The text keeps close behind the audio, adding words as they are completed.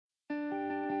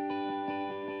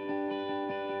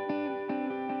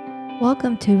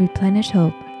Welcome to Replenish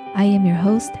Hope. I am your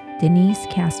host, Denise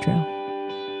Castro.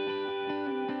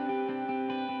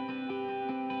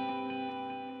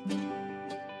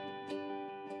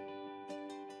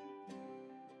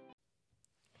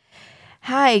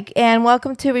 Hi, and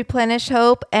welcome to Replenish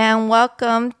Hope, and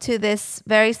welcome to this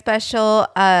very special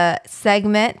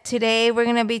segment. Today, we're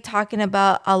going to be talking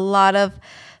about a lot of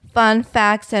fun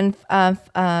facts and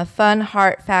fun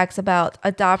heart facts about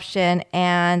adoption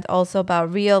and also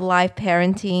about real life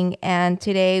parenting. And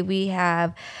today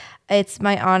it's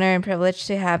my honor and privilege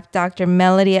to have Dr.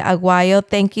 Melody Aguayo.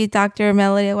 Thank you, Dr.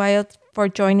 Melody Aguayo, for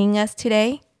joining us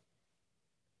today.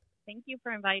 Thank you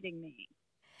for inviting me.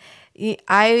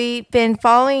 I've been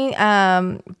following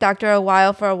Dr.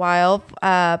 Aguayo for a while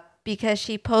because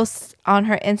she posts on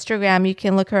her Instagram. You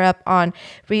can look her up on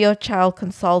Rio Child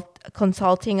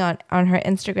Consulting on her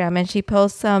Instagram. And she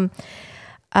posts some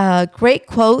great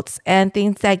quotes and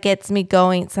things that gets me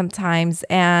going sometimes.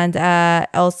 And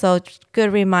also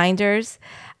good reminders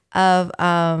of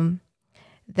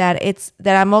that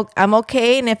I'm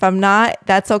okay, and if I'm not,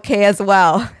 that's okay as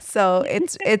well. So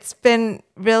it's been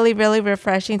really, really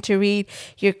refreshing to read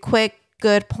your quick,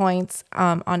 good points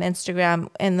on Instagram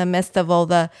in the midst of all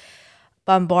the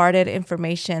bombarded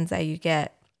information that you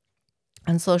get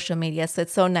on social media. So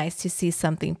it's so nice to see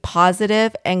something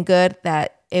positive and good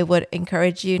that it would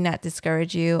encourage you, not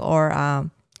discourage you, or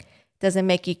doesn't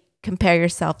make you compare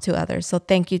yourself to others. So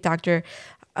thank you, Dr.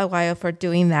 Aguayo, for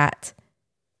doing that.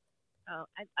 Oh,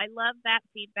 I love that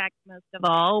feedback most of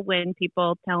all when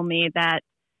people tell me that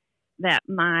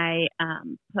my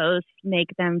posts make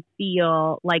them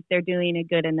feel like they're doing a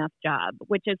good enough job,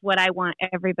 which is what I want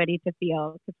everybody to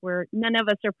feel, because none of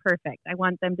us are perfect. I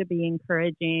want them to be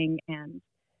encouraging, and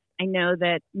I know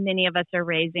that many of us are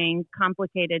raising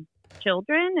complicated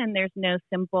children, and there's no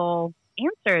simple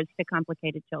answers to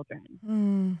complicated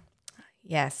children.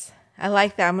 Yes, I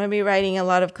like that. I'm going to be writing a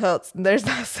lot of quotes. There's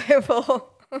no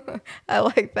simple. I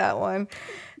like that one.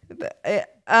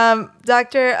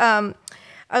 Dr.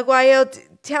 Aguayo,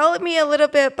 tell me a little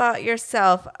bit about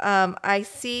yourself. I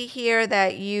see here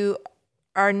that you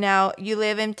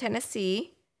live in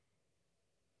Tennessee.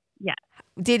 Yeah.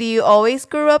 Did you always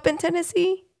grow up in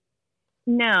Tennessee?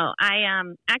 No, I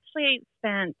actually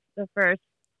spent the first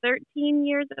 13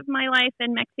 years of my life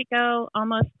in Mexico,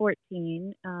 almost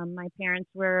 14. My parents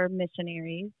were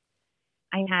missionaries.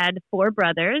 I had 4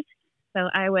 brothers, so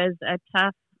I was a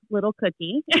tough little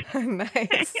cookie.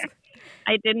 Nice.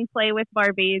 I didn't play with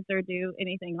Barbies or do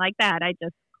anything like that. I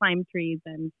just climbed trees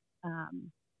and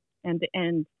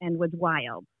was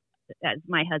wild, as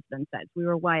my husband says. We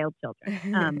were wild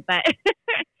children. But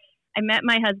I met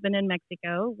my husband in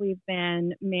Mexico. We've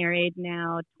been married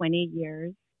now 20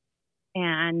 years,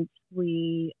 and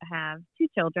we have 2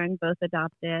 children, both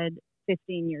adopted,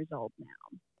 15 years old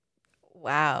now.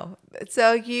 Wow.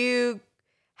 So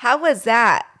how was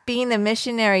that being a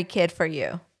missionary kid for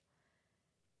you?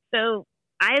 So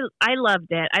I loved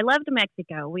it. I loved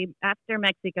Mexico. After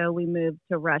Mexico we moved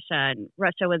to Russia, and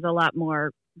Russia was a lot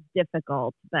more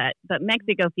difficult, but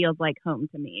Mexico feels like home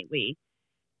to me.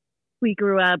 We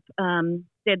grew up,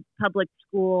 did public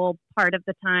school part of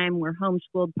the time, we're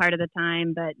homeschooled part of the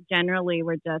time, but generally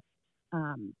we're just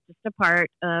a part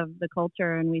of the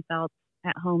culture, and we felt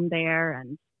at home there.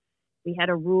 And we had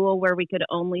a rule where we could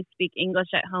only speak English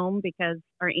at home because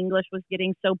our English was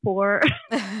getting so poor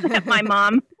that my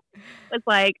mom was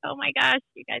like, "Oh my gosh,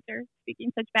 you guys are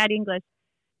speaking such bad English."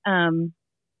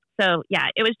 So yeah,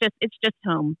 it's just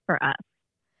home for us.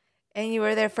 And you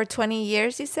were there for 20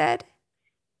 years, you said?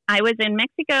 I was in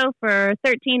Mexico for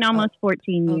 13, almost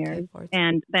 14 years. 14.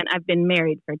 And then I've been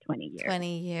married for 20 years.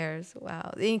 20 years.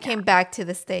 Wow. Then you came back to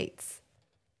the States.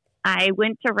 I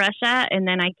went to Russia, and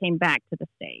then I came back to the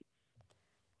States.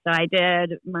 So I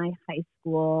did my high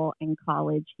school and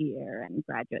college here and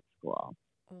graduate school.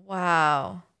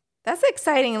 Wow. That's an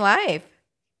exciting life.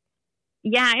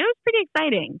 Yeah, it was pretty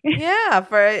exciting. Yeah,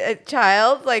 for a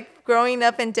child, like growing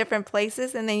up in different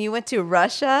places, and then you went to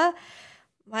Russia.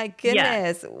 My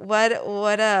goodness. Yeah. What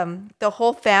the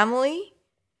whole family?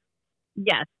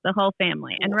 Yes, the whole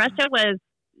family. And Russia was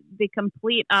the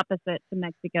complete opposite to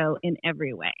Mexico in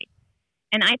every way.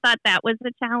 And I thought that was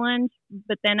a challenge,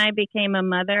 but then I became a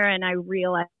mother and I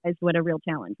realized what a real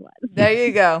challenge was. There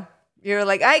you go. You're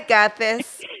like, I got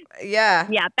this. Yeah.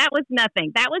 Yeah, that was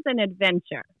nothing. That was an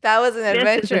adventure. That was an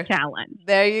adventure. This is a challenge.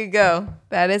 There you go.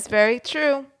 That is very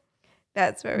true.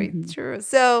 That's very true.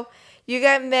 So you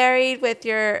got married with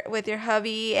your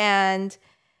hubby, and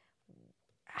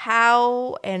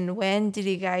how and when did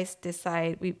you guys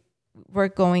decide we're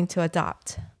going to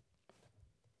adopt?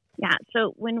 Yeah.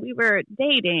 So when we were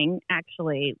dating,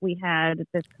 actually, we had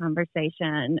this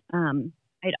conversation.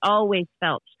 I'd always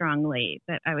felt strongly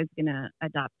that I was going to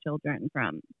adopt children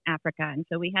from Africa. And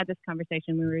so we had this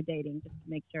conversation when we were dating just to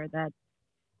make sure that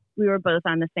we were both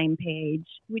on the same page.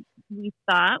 We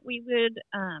thought we would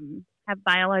have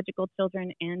biological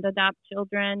children and adopt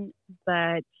children,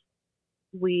 but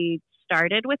we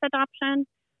started with adoption,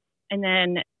 and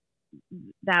then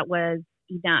that was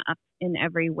enough in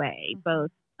every way.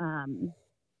 Both, um,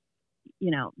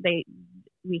 they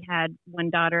we had one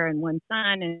daughter and one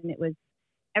son, and it was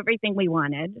everything we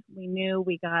wanted. We knew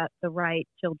we got the right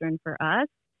children for us,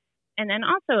 and then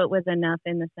also it was enough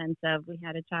in the sense of we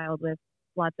had a child with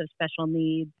lots of special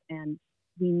needs, and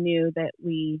we knew that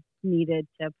we needed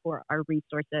to pour our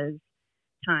resources,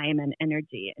 time, and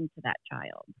energy into that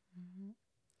child. Mhm.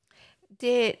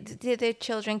 Did the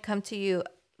children come to you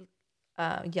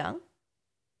young?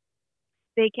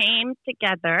 They came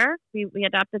together. We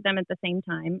adopted them at the same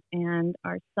time, and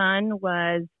our son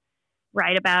was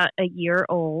right about a year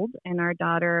old, and our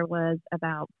daughter was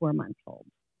about 4 months old.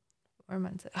 4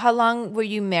 months. How long were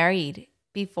you married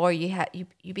before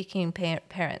you became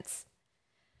parents?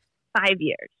 5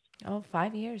 years. Oh,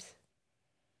 5 years.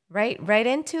 Right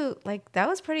into like that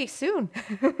was pretty soon.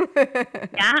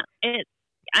 Yeah,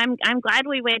 I'm glad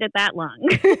we waited that long.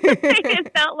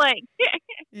 It felt like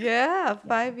Yeah,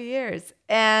 5 years.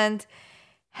 And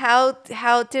how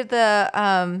did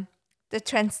the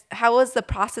trans how was the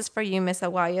process for you, Miss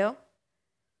Aguayo?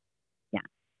 yeah.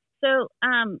 So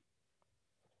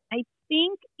I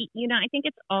think I think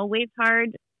it's always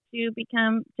hard to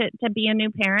be a new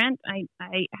parent.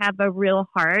 I have a real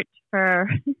heart for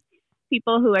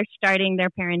people who are starting their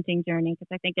parenting journey because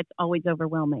I think it's always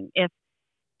overwhelming. If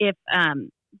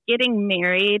getting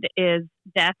married is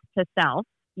death to self,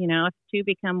 if two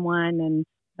become one and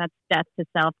that's death to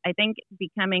self, I think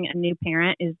becoming a new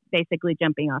parent is basically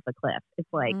jumping off a cliff. It's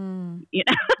like, Mm, you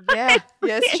know, yeah,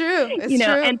 yeah, it's true. It's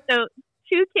true. and so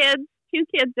two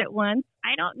kids at once.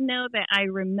 I don't know that I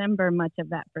remember much of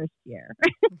that first year.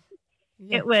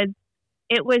 Yeah. it was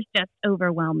it was just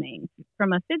overwhelming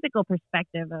from a physical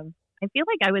perspective of I feel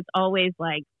like I was always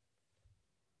like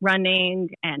running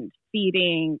and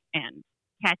feeding and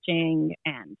catching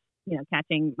and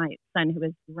catching my son who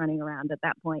was running around at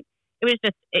that point.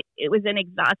 It was an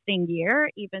exhausting year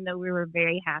even though we were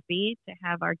very happy to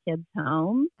have our kids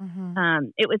home. Hmm.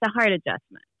 It was a hard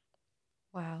adjustment.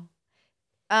 Wow.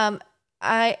 Um,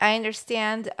 I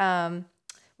understand.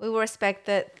 We will respect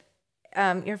that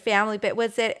your family, but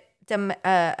was it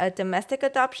a domestic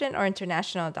adoption or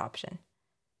international adoption?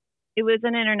 It was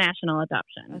an international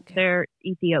adoption. Okay. They're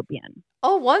Ethiopian.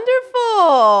 Oh,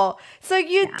 wonderful. So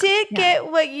you Yeah, did yeah,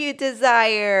 get what you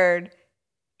desired.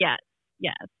 yes,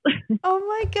 yes. Oh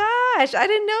my gosh, I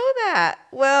didn't know that.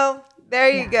 Well, there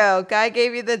you Yeah, go. God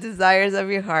gave you the desires of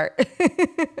your heart.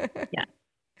 yeah,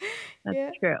 that's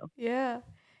Yeah. true. Yeah.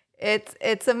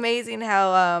 It's amazing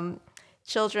how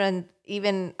children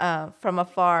even from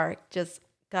afar just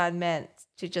God meant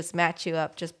to just match you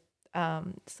up just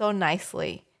so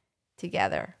nicely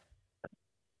together.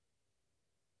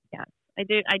 Yes,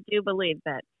 I do believe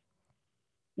that.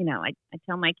 I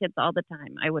tell my kids all the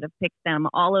time I would have picked them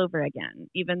all over again,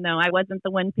 even though I wasn't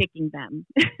the one picking them.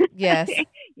 Yes.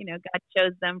 God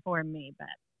chose them for me, but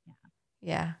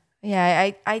Yeah.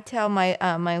 Yeah, I tell my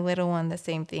my little one the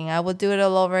same thing. I will do it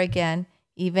all over again,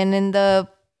 even in the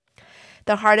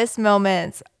hardest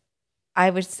moments. I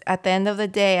was at the end of the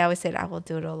day, I would say I will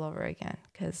do it all over again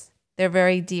because they're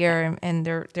very yeah, dear and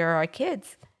they're our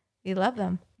kids. We love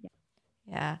them. yeah.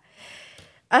 Yeah.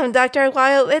 Dr.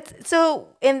 Aguayo, so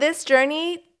in this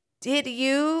journey,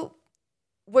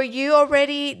 were you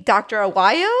already Dr.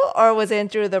 Aguayo or was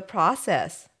it through the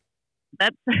process?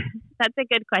 That's that's a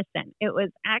good question. It was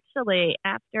actually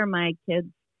after my kids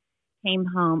came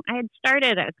home. I had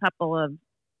started a couple of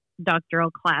doctoral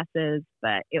classes,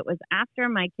 but it was after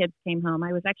my kids came home.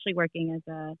 I was actually working as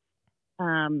a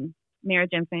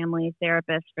marriage and family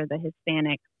therapist for the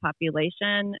Hispanic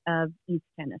population of East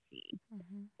Tennessee,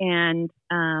 Mhm.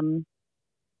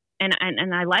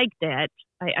 and I liked it.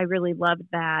 I really loved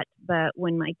that. But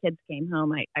when my kids came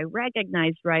home, I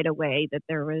recognized right away that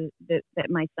that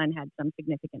my son had some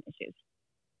significant issues,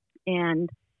 and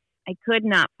I could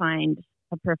not find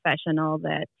a professional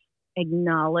that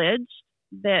acknowledged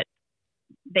that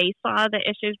they saw the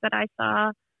issues that I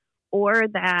saw, or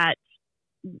that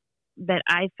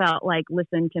I felt like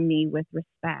listened to me with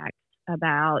respect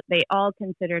about. They all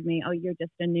considered me, oh, you're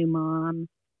just a new mom.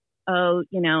 Oh,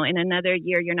 in another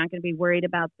year you're not going to be worried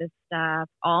about this stuff.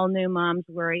 All new moms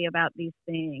worry about these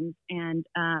things, and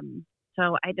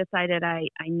so I decided I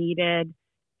needed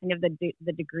kind of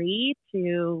the degree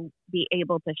to be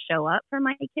able to show up for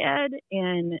my kid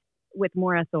in with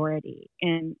more authority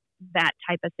in that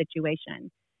type of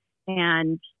situation.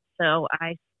 And so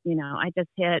I just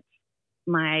hit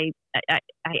I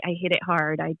hit it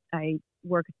hard. I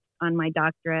worked on my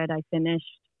doctorate. I finished,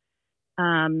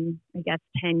 I guess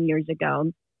 10 years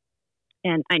ago,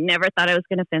 and I never thought I was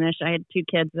going to finish. I had two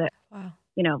kids that, Wow.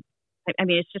 I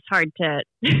mean, it's just hard to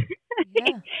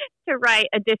Yeah. to write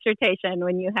a dissertation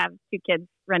when you have two kids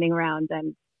running around,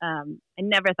 and I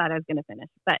never thought I was going to finish,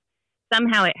 but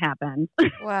somehow it happened.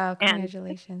 Wow. And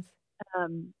Congratulations.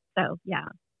 so yeah,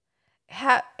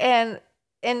 And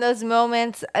in those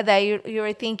moments that you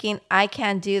were thinking, I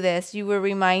can't do this, you were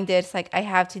reminded, it's like, I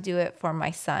have to do it for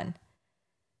my son.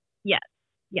 yes,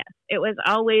 yes, it was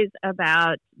always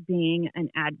about being an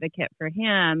advocate for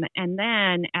him. And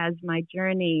then as my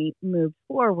journey moved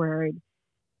forward,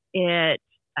 it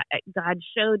God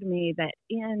showed me that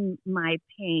in my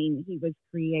pain, He was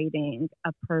creating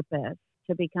a purpose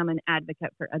to become an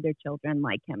advocate for other children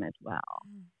like him as well.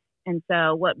 And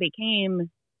so what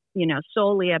became,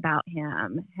 solely about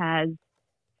him has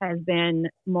been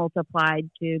multiplied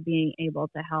to being able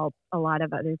to help a lot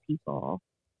of other people.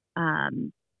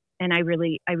 And I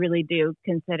really do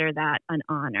consider that an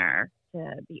honor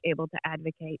to be able to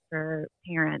advocate for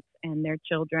parents and their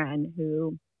children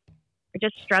who are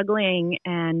just struggling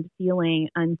and feeling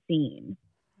unseen.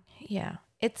 Yeah.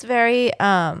 It's very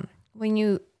when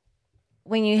you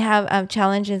have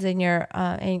challenges in your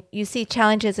and you see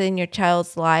challenges in your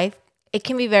child's life, it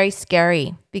can be very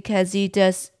scary because you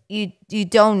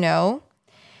don't know,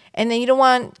 and then you don't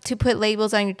want to put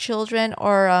labels on your children,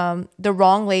 or the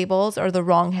wrong labels or the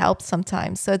wrong help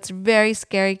sometimes. So it's very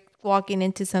scary walking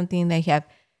into something that you have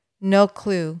no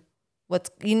clue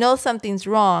something's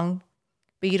wrong,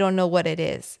 but you don't know what it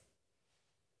is.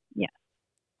 Yes,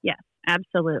 yes,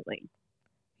 absolutely.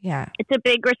 Yeah, It's a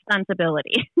big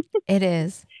responsibility. it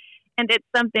is. And it's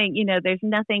something, there's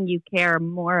nothing you care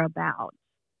more about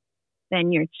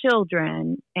than your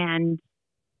children, and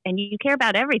you care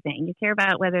about everything. You care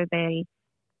about whether they,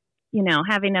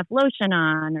 have enough lotion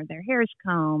on, or their hair's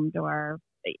combed, or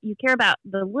you care about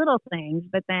the little things,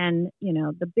 but then,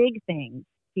 the big things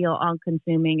feel all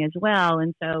consuming as well.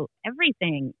 And so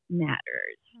everything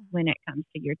matters when it comes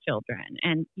to your children.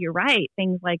 And you're right,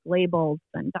 things like labels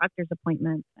and doctor's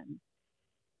appointments and,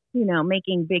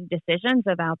 making big decisions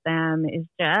about them is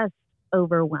just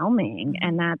overwhelming.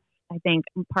 And that's, I think,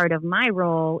 part of my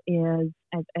role is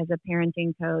as a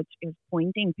parenting coach is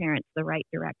pointing parents the right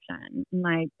direction.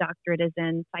 My doctorate is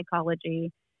in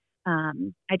psychology.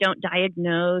 I don't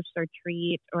diagnose or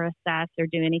treat or assess or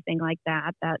do anything like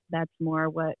that. That's more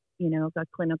what, a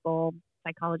clinical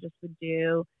psychologist would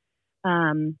do,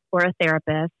 or a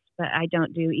therapist, but I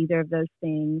don't do either of those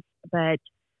things. But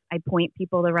I point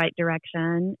people the right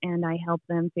direction, and I help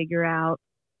them figure out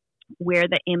where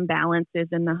the imbalance is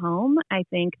in the home. I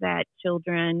think that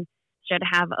children should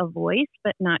have a voice,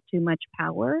 but not too much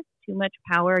power. Too much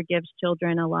power gives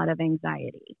children a lot of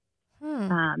anxiety.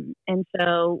 And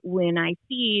so when I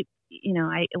see,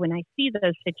 when I see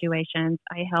those situations,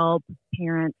 I help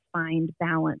parents find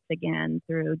balance again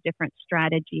through different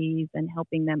strategies and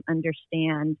helping them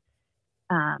understand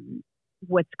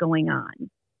what's going on.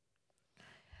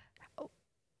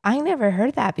 I never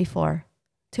heard that before.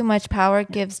 Too much power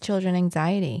gives children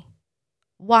anxiety.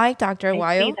 Why, Dr. I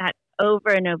Weil? see that over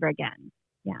and over again.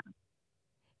 Yeah.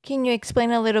 Can you explain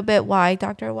a little bit why,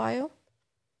 Dr. Weil?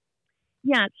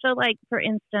 Yeah. So, like, for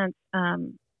instance,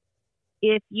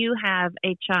 if you have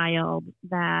a child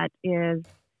that is,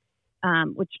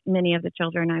 which many of the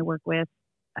children I work with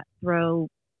throw,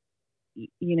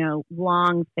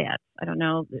 long fits. I don't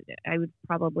know. I would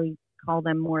probably call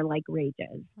them more like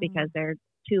rages because they're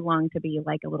too long to be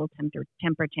like a little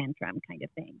temper tantrum kind of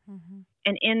thing.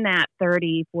 And in that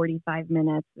 30, 45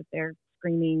 minutes that they're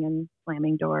screaming and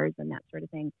slamming doors and that sort of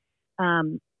thing,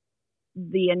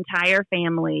 the entire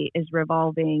family is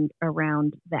revolving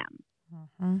around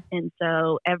them. And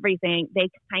so everything, they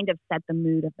kind of set the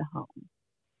mood of the home.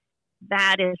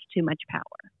 That is too much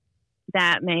power.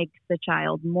 That makes the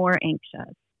child more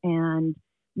anxious and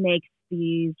makes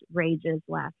these rages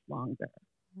last longer.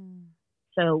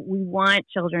 So we want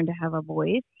children to have a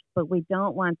voice, but we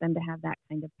don't want them to have that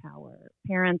kind of power.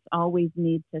 Parents always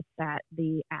need to set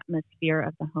the atmosphere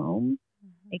of the home.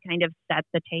 They kind of set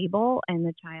the table, and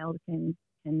the child can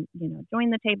join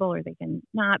the table or they can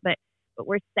not. But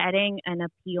we're setting an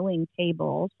appealing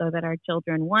table so that our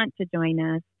children want to join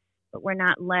us, but we're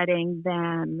not letting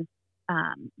them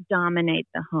dominate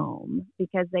the home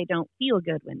because they don't feel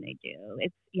good when they do.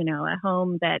 It's, a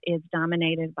home that is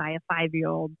dominated by a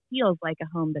 5-year-old feels like a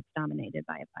home that's dominated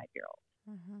by a 5-year-old.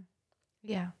 Mm-hmm.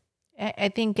 Yeah. I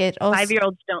think it also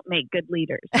 5-year-olds don't make good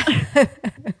leaders.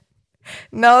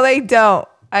 No, they don't.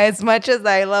 As much as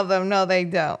I love them, no, they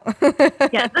don't.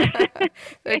 Yes.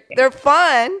 They're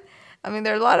fun. I mean,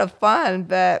 they're a lot of fun,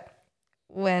 but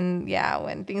when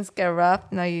things get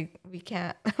rough, no, we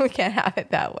can't we can't have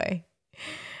it that way.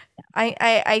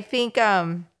 I think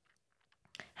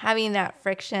having that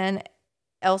friction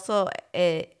also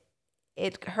it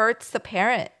hurts the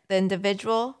parent, the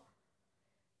individual,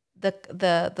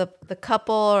 the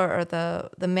couple or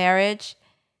the marriage,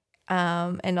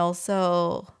 and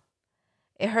also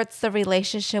it hurts the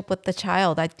relationship with the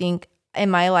child. I think in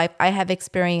my life I have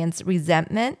experienced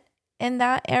resentment in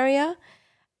that area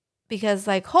because,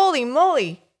 like, holy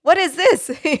moly, what is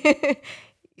this?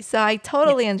 So I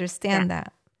totally understand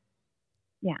that.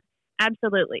 Yeah,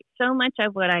 absolutely. So much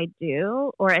of what I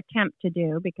do or attempt to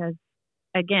do, because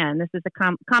again, this is a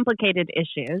complicated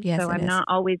issue, Yes, so I'm not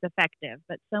always effective,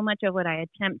 but so much of what I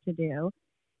attempt to do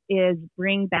is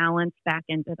bring balance back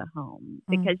into the home,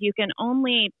 because you can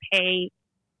only pay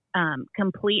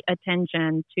complete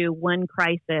attention to one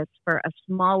crisis for a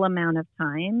small amount of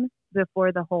time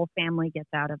before the whole family gets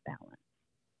out of balance.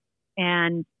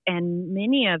 And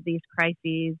many of these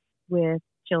crises with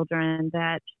children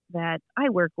that I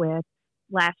work with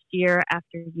last year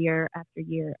after year after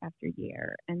year after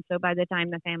year. And so by the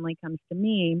time the family comes to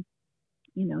me,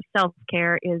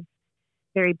 self-care is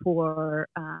very poor.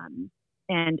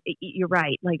 And you're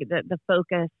right, like the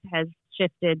focus has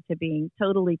shifted to being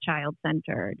totally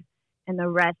child-centered, and the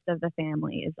rest of the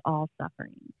family is all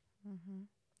suffering. Mm-hmm.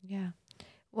 Yeah.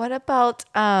 What about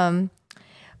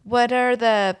what are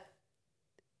the,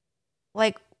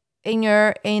 like,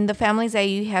 in the families that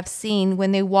you have seen,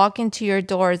 when they walk into your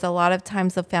doors, a lot of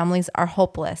times the families are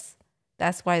hopeless.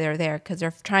 That's why they're there, because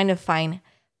they're trying to find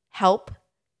help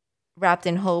wrapped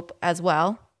in hope as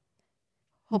well,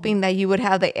 hoping that you would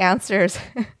have the answers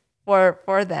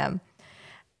for them.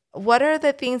 What are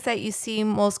the things that you see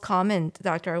most common,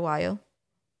 Dr. Aguayo?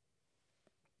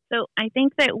 So I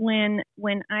think that when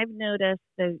I've noticed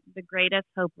the greatest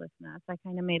hopelessness, I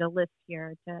kind of made a list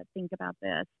here to think about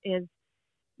this, is,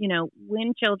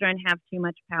 when children have too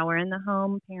much power in the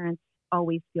home, parents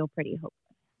always feel pretty hopeless.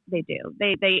 They do.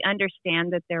 They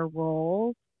understand that their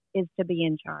role is to be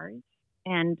in charge,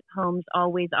 and homes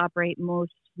always operate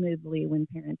most smoothly when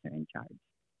parents are in charge.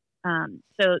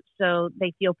 So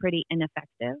they feel pretty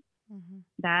ineffective. Mm-hmm.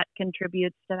 That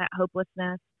contributes to that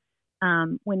hopelessness.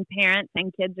 When parents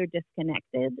and kids are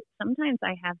disconnected, sometimes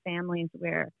I have families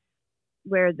where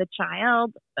the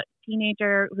child,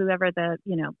 teenager, whoever the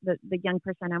young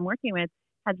person I'm working with,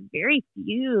 has very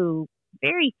few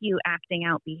acting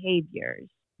out behaviors,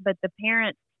 but the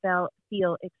parents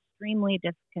feel extremely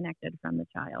disconnected from the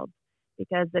child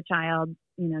because the child,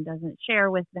 doesn't share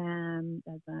with them,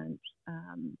 doesn't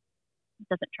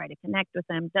try to connect with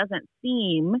them, doesn't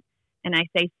seem, and I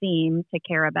say seem, to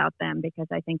care about them, because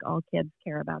I think all kids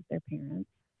care about their parents.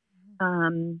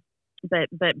 But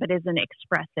isn't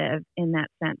expressive in that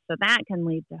sense. So that can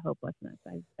lead to hopelessness.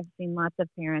 I've seen lots of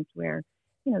parents where,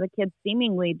 the kids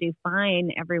seemingly do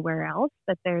fine everywhere else,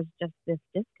 but there's just this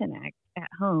disconnect at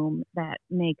home that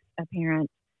makes a parent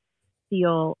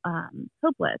feel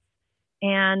hopeless.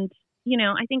 And,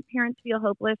 I think parents feel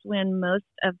hopeless when most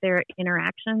of their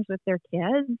interactions with their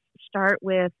kids start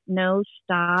with no,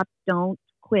 stop, don't,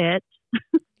 quit.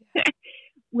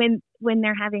 When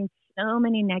they're having so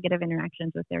many negative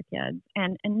interactions with their kids.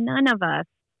 And none of us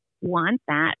want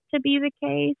that to be the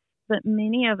case, but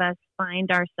many of us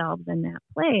find ourselves in that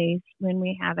place when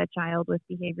we have a child with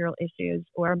behavioral issues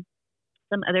or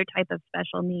some other type of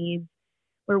special needs,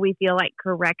 where we feel like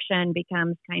correction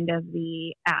becomes kind of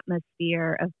the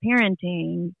atmosphere of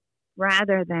parenting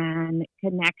rather than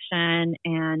connection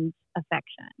and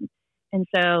affection. And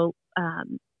so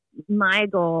my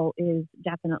goal is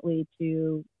definitely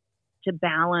to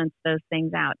balance those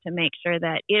things out, to make sure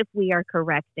that if we are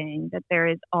correcting, that there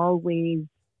is always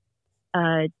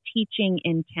a teaching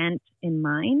intent in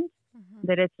mind,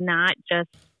 that it's not just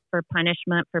for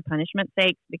punishment's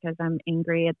sake, because I'm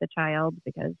angry at the child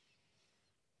because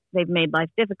they've made life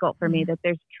difficult for me, that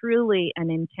there's truly an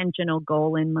intentional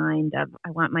goal in mind of,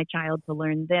 I want my child to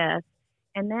learn this.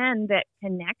 And then that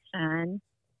connection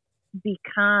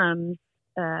becomes,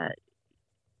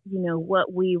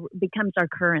 becomes our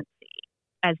currency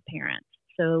as parents.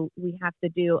 So we have to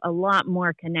do a lot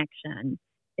more connection,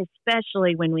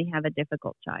 especially when we have a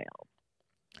difficult child.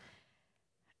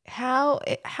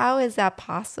 How is that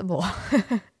possible?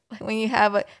 when you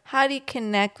have a, how do you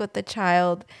connect with the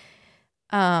child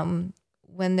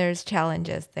when there's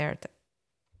challenges there?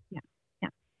 Yeah, yeah.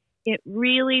 It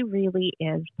really, really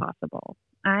is possible.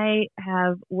 I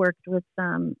have worked with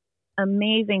some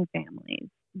amazing families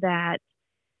that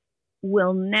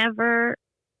will never,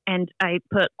 and I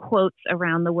put quotes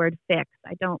around the word fix.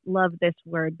 I don't love this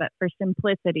word, but for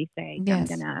simplicity's sake,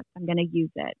 Yes. I'm gonna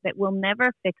use it. That will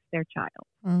never fix their child.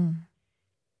 Mm.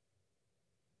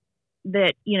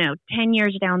 That, 10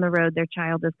 years down the road, their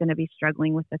child is going to be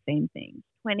struggling with the same things.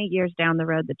 20 years down the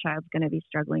road, the child's going to be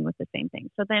struggling with the same thing.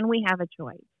 So then we have a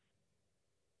choice.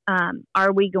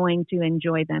 Are we going to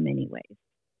enjoy them anyways?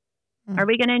 Are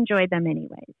we going to enjoy them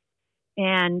anyways?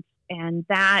 And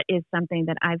that is something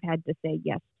that I've had to say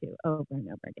yes to over and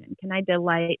over again. Can I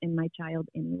delight in my child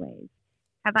anyways?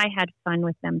 Have I had fun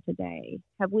with them today?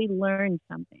 Have we learned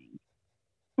something?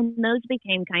 And those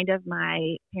became kind of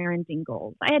my parenting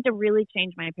goals. I had to really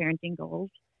change my parenting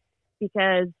goals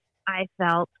because I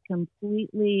felt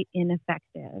completely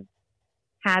ineffective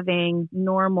having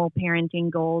normal parenting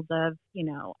goals of,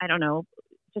 I don't know,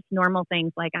 just normal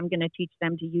things like I'm going to teach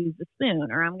them to use the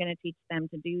spoon or I'm going to teach them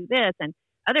to do this. And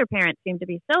other parents seem to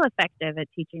be so effective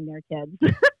at teaching their kids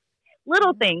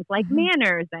little things like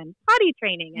manners and potty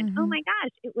training. And oh my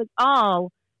gosh, it was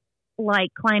all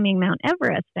like climbing Mount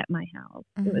Everest at my house.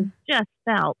 It was just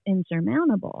felt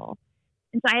insurmountable.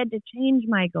 And so I had to change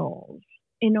my goals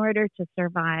in order to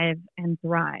survive and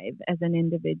thrive as an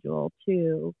individual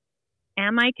to,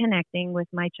 am I connecting with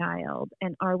my child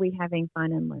and are we having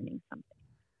fun and learning something?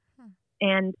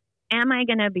 And am I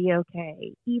going to be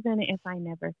okay even if I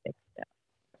never fix it?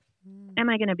 Am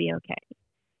I going to be okay?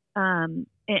 And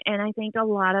I think a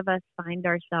lot of us find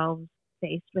ourselves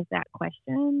faced with that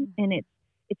question. And it's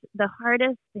the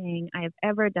hardest thing I've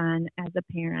ever done as a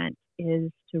parent is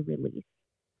to release.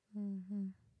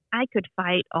 I could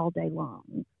fight all day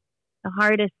long. The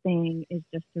hardest thing is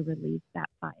just to release that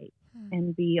fight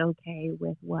and be okay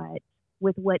with what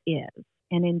is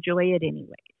and enjoy it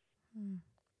anyway.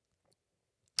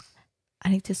 I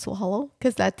need to swallow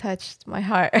because that touched my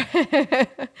heart.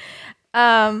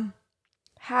 So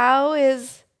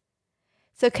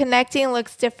connecting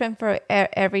looks different for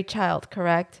every child,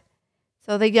 correct?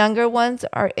 So the younger ones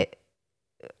are,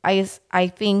 I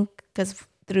think, because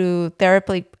through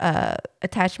therapy,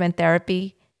 attachment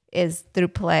therapy is through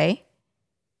play.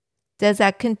 Does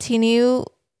that continue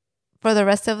for the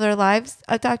rest of their lives,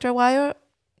 Dr. Aguayo?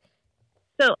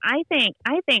 So I think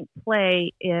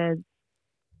play is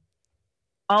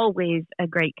always a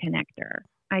great connector.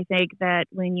 I think that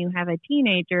when you have a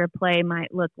teenager, play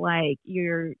might look like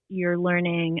you're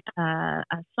learning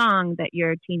a song that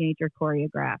your teenager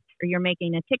choreographed, or you're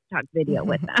making a TikTok video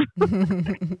with them,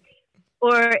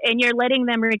 and you're letting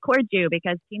them record you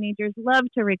because teenagers love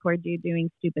to record you doing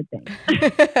stupid things.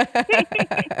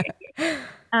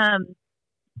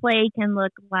 Play can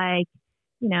look like,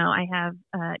 I have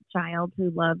a child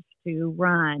who loves to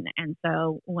run, and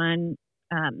so one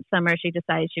summer she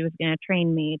decided she was going to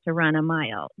train me to run a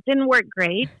mile. Didn't work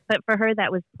great, but for her that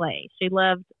was play. She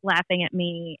loved laughing at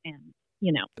me and,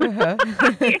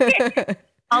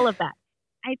 all of that.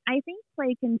 I think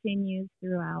play continues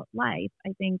throughout life.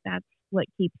 I think that's what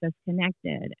keeps us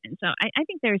connected. And so I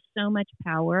think there's so much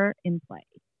power in play.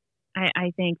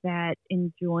 I think that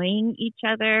enjoying each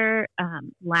other,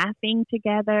 laughing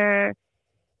together,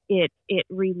 it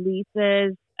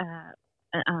releases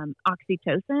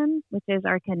oxytocin, which is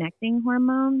our connecting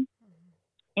hormone,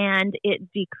 and it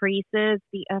decreases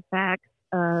the effects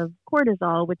of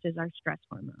cortisol, which is our stress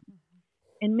hormone.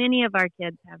 And many of our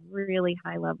kids have really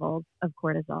high levels of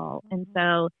cortisol, and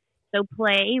so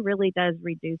play really does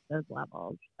reduce those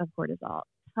levels of cortisol.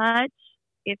 Touch,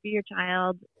 if your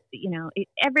child,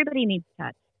 everybody needs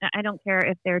touch. I don't care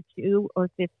if they're 2 or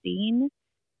 15.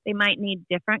 They might need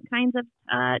different kinds of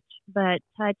touch, but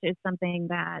touch is something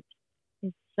that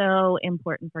is so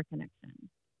important for connection.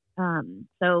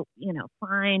 So,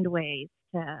 find ways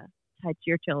to touch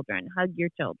your children, hug your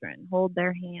children, hold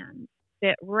their hands,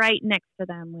 sit right next to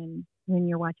them when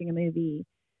you're watching a movie,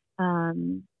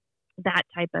 that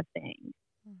type of thing.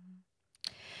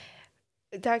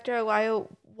 Dr.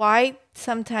 Aguayo, why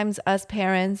sometimes us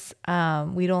parents,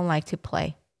 we don't like to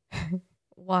play?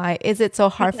 Why is it so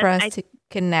hard for us to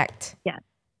connect? Yes.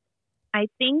 I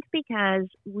think because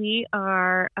we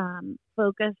are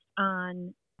focused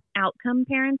on outcome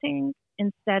parenting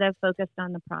instead of focused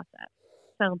on the process.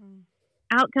 So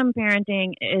outcome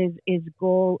parenting is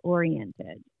goal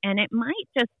oriented, and it might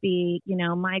just be,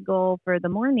 my goal for the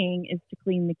morning is to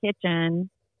clean the kitchen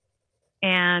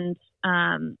and,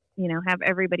 have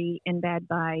everybody in bed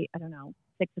by, I don't know,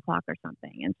 6 o'clock or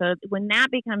something. And so when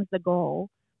that becomes the goal,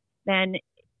 then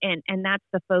and that's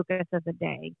the focus of the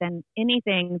day, then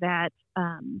anything that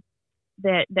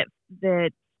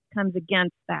comes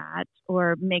against that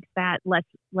or makes that less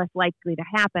likely to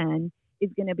happen is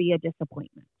going to be a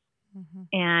disappointment. Mm-hmm.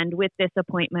 And with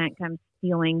disappointment comes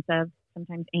feelings of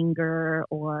sometimes anger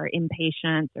or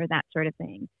impatience or that sort of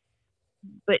thing.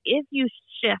 But if you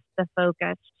shift the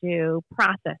focus to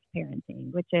process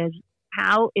parenting, which is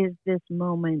how is this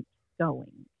moment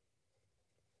going?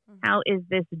 How is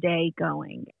this day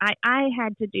going? I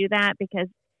had to do that because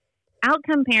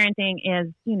outcome parenting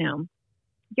is,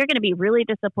 you're going to be really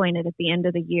disappointed at the end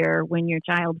of the year when your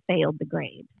child failed the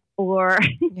grade or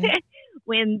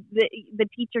when the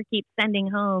teacher keeps sending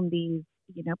home these,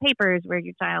 papers where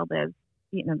your child is,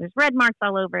 there's red marks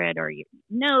all over it, or your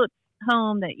notes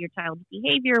home that your child's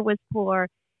behavior was poor.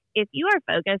 If you are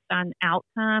focused on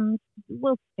outcomes, you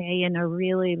will stay in a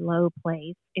really low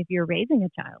place if you're raising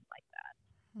a child like that.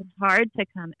 It's hard to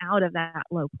come out of that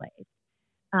low place,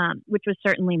 which was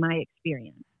certainly my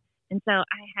experience. And so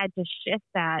I had to shift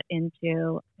that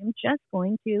into, I'm just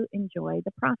going to enjoy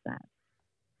the process.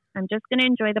 I'm just going to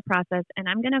enjoy the process, and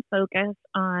I'm going to focus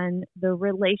on the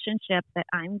relationship that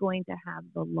I'm going to have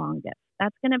the longest.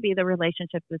 That's going to be the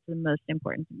relationship that's the most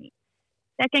important to me.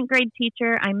 Second grade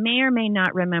teacher, I may or may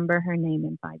not remember her name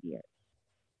in 5 years.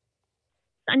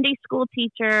 Sunday school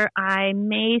teacher, I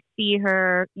may see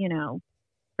her,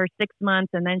 for 6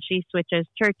 months, and then she switches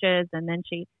churches, and then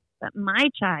but my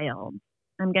child,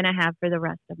 I'm going to have for the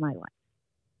rest of my life.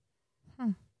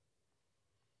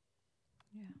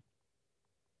 Yeah.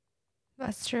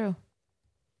 That's true.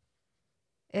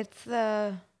 It's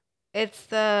the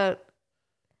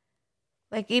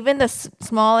like even the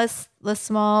smallest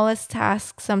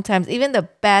tasks sometimes, even the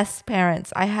best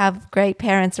parents. I have great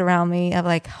parents around me. I'm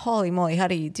like, holy moly, how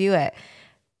do you do it?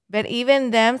 But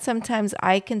even them, sometimes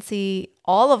I can see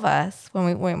all of us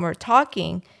when we're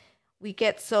talking, we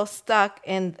get so stuck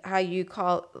in how you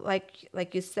call, like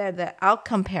you said, the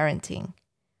outcome parenting.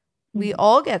 We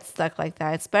all get stuck like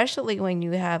that, especially when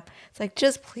you have, it's like,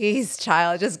 just please,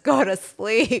 child, just go to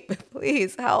sleep,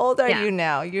 please. How old are you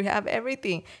now? You have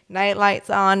everything. Night lights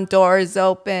on, doors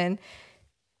open,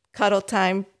 cuddle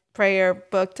time, prayer,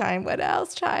 book time. What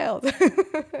else, child?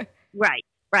 Right.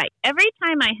 Every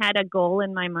time I had a goal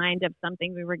in my mind of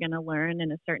something we were going to learn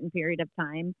in a certain period of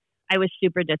time, I was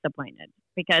super disappointed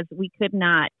because we could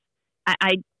not,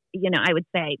 I would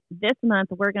say, this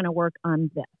month we're going to work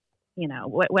on this.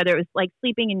 Whether it was like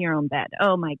sleeping in your own bed.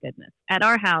 Oh my goodness. At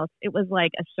our house, it was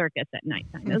like a circus at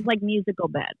nighttime. It was like musical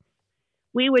beds.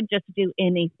 We would just do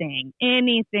anything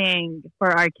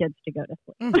for our kids to go to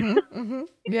sleep.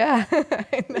 Yeah,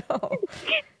 I know.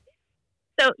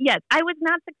 So yes, I was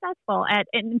not successful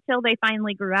until they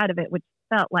finally grew out of it, which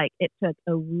felt like it took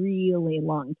a really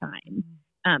long time,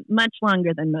 much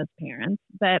longer than most parents.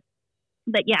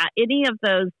 But yeah, any of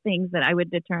those things that I would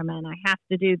determine, I have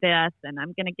to do this and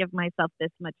I'm going to give myself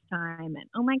this much time. And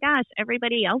oh my gosh,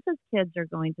 everybody else's kids are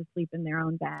going to sleep in their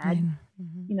own bed.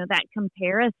 That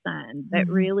comparison that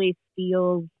really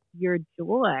steals your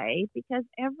joy because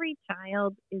every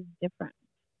child is different.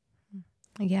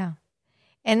 Yeah.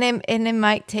 And it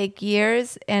might take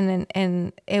years and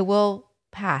it will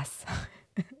pass.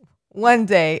 One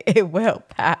day it will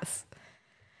pass.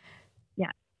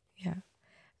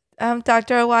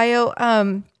 Dr. Aguayo,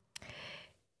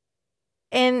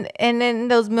 and in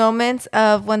those moments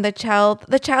of when the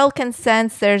child can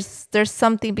sense there's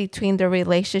something between the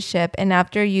relationship, and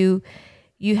after you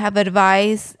have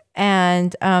advised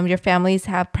and your families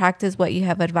have practiced what you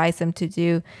have advised them to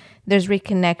do, there's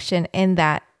reconnection in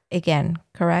that again,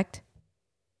 correct?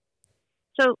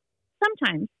 So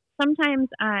sometimes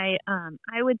I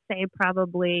would say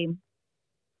probably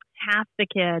half the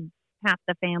kids, half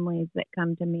the families that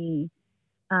come to me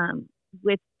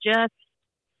with just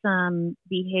some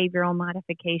behavioral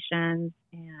modifications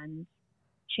and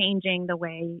changing the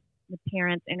way the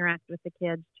parents interact with the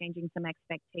kids, changing some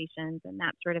expectations and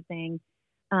that sort of thing,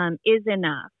 is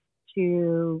enough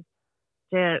to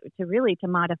really to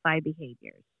modify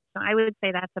behaviors. So I would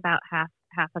say that's about half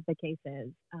of the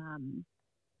cases.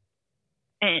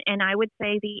 And I would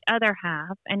say the other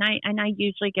half, and I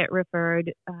usually get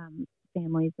referred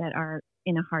families that are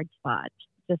in a hard spot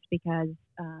just because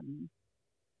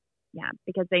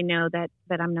because they know that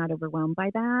I'm not overwhelmed by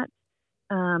that.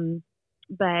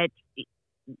 But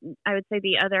I would say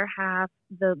the other half,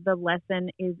 the lesson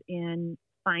is in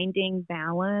finding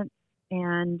balance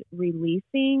and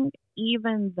releasing,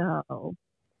 even though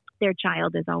their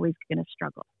child is always going to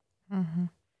struggle. Mm-hmm.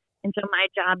 And so my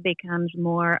job becomes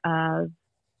more of,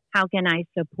 how can I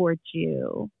support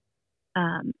you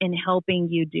in helping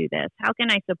you do this? How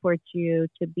can I support you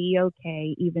to be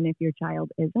okay even if your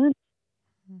child isn't?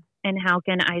 And how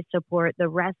can I support the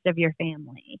rest of your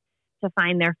family to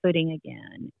find their footing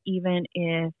again, even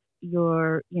if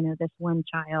this one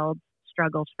child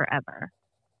struggles forever?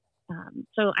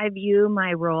 So I view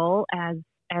my role as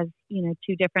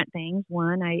two different things.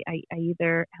 One, I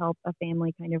either help a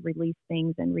family kind of release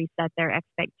things and reset their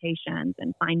expectations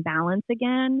and find balance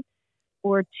again,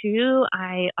 or two,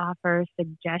 I offer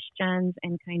suggestions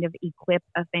and kind of equip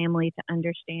a family to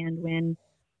understand when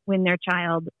their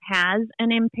child has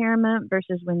an impairment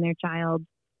versus when their child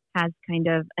has kind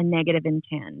of a negative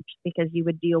intent, because you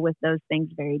would deal with those things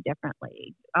very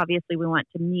differently. Obviously, we want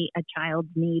to meet a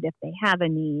child's need if they have a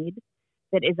need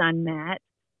that is unmet.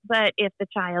 But if the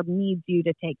child needs you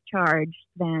to take charge,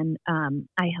 then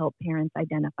I help parents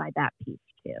identify that piece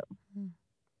too.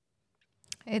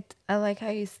 I like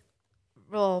how you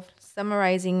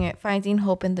summarizing it, finding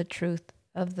hope in the truth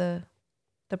of the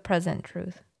present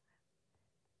truth.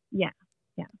 Yeah.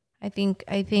 I think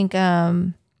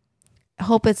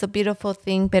hope is a beautiful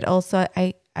thing, but also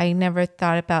I never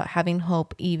thought about having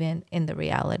hope even in the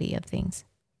reality of things.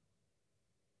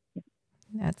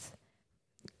 That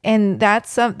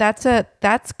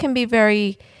can be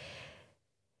very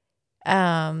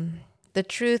the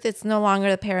truth. It's no longer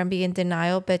the parent being in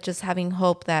denial, but just having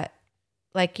hope that,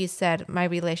 like you said, my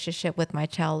relationship with my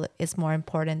child is more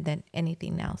important than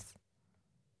anything else.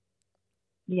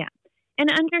 Yeah. And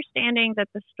understanding that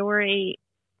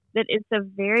that it's a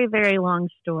very, very long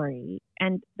story,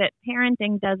 and that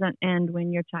parenting doesn't end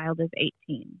when your child is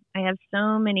 18. I have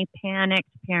so many panicked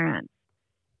parents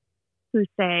who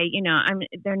say,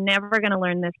 they're never going to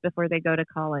learn this before they go to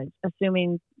college,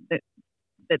 assuming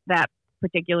that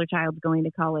particular child's going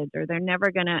to college, or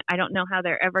I don't know how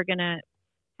they're ever going to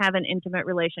have an intimate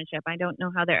relationship. I don't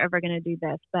know how they're ever going to do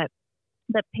this, but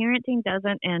parenting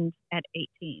doesn't end at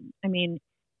 18. I mean,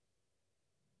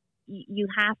 you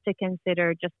have to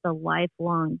consider just the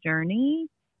lifelong journey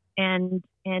and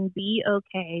be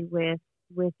okay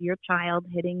with your child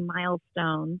hitting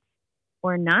milestones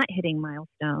or not hitting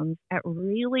milestones at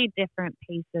really different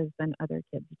paces than other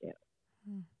kids do.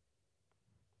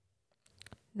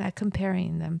 Not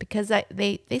comparing them, because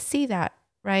they see that,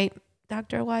 right,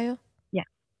 Dr. Aguayo? Yeah.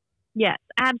 Yes,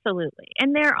 absolutely.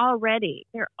 And they're already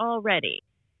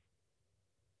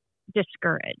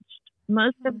discouraged.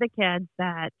 Most of the kids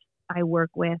that I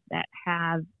work with that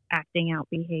have acting out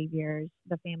behaviors,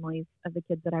 the families of the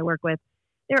kids that I work with,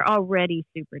 they're already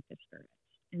super discouraged.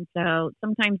 And so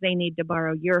sometimes they need to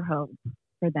borrow your hope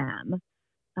for them.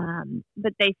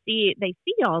 But they see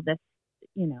all this,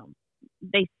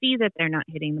 they see that they're not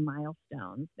hitting the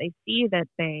milestones. They see that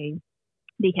they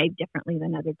behave differently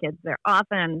than other kids. They're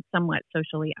often somewhat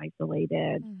socially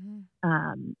isolated.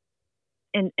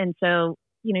 And so,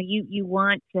 you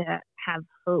want to have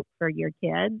hope for your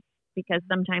kids, because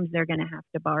sometimes they're going to have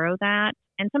to borrow that.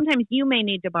 And sometimes you may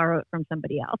need to borrow it from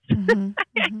somebody else.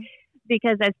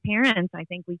 Because as parents, I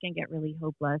think we can get really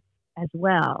hopeless as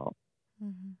well.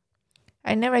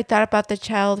 I never thought about the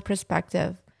child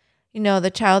perspective.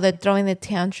 The child that's throwing the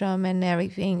tantrum and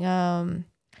everything.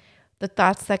 The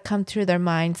thoughts that come through their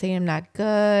mind saying I'm not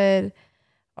good,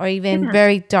 or even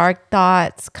very dark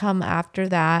thoughts come after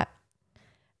that.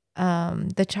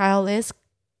 The child is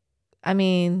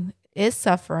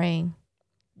suffering,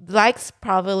 likes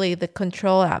probably the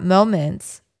control at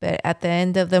moments, but at the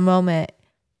end of the moment,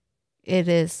 it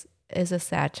is a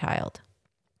sad child.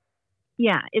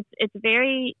 Yeah, it's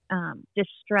very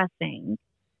distressing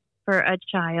for a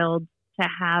child to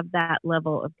have that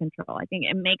level of control. I think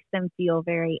it makes them feel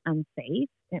very unsafe.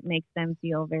 It makes them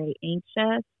feel very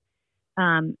anxious,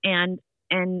 and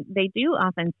they do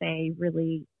often say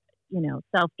really,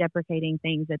 self-deprecating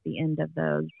things at the end of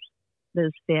those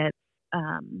fits,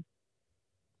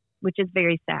 which is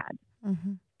very sad.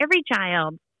 Every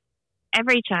child,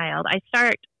 I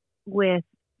start with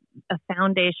a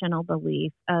foundational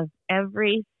belief of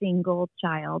every single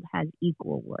child has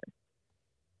equal worth.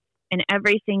 And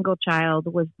every single child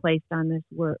was placed on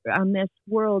this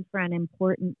world for an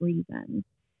important reason.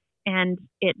 And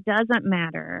it doesn't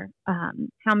matter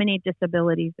how many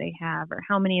disabilities they have, or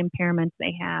how many impairments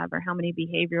they have, or how many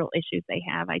behavioral issues they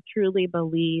have. I truly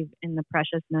believe in the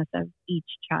preciousness of each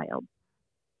child.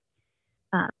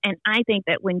 And I think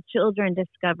that when children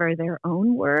discover their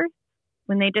own worth,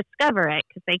 when they discover it,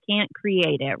 because they can't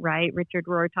create it, right? Richard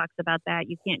Rohr talks about that.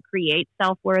 You can't create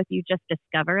self-worth, you just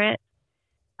discover it.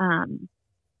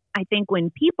 I think when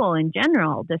people in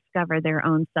general discover their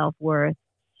own self-worth,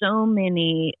 so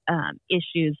many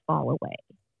issues fall away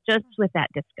just with that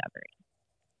discovery.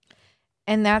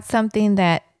 And that's something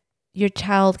that your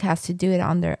child has to do it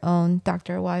on their own,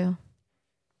 Dr. Weil?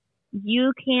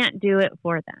 You can't do it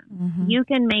for them. Mm-hmm. You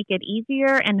can make it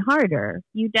easier and harder.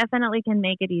 You definitely can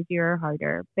make it easier or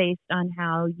harder based on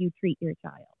how you treat your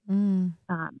child. Mm.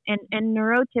 And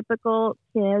neurotypical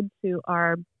kids who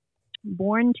are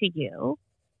born to you,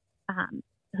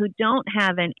 who don't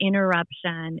have an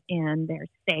interruption in their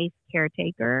safe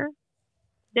caretaker,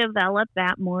 develop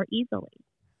that more easily.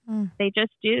 Mm. They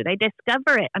just do. They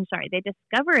discover it. They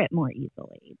discover it more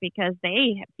easily because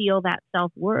they feel that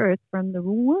self-worth from the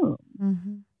womb.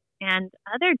 Mm-hmm. And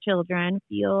other children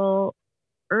feel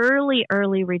early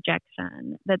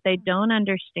rejection that they don't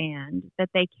understand, that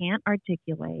they can't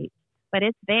articulate, but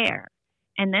it's there.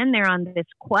 And then they're on this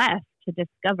quest to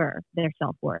discover their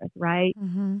self-worth, right?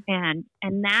 Mm-hmm. And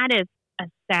that is a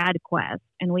sad quest.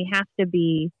 And we have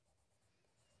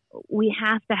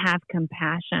to have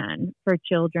compassion for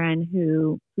children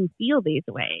who feel these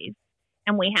ways.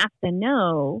 And we have to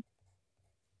know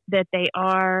that they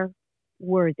are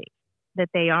worthy, that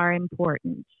they are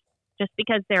important, just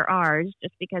because they're ours,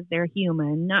 just because they're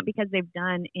human, not because they've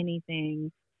done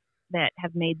anything that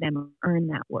have made them earn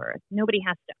that worth. Nobody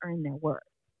has to earn their worth.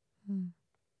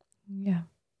 Yeah,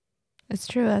 it's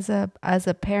true. As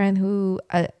a parent who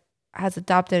has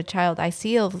adopted a child, I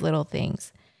see those little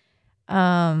things.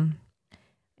 And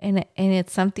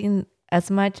it's something,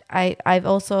 as much I've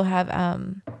also have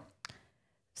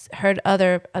heard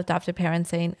other adopted parents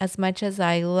saying, as much as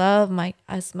I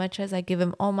give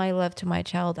him all my love to my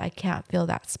child, I can't feel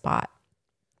that spot.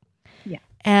 Yeah.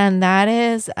 And that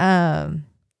is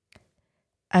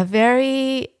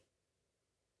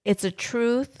it's a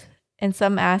truth in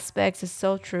some aspects. It's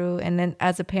so true. And then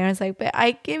as a parent, it's like, but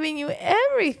I'm giving you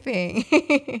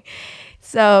everything.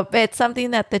 So, but it's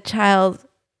something that the child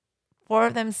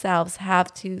for themselves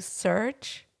have to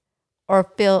search or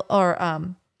feel or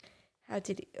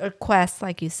quest,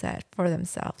 like you said, for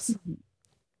themselves. Mm-hmm.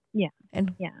 Yeah.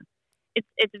 And yeah,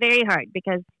 it's very hard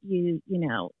because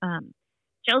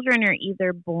children are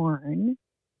either born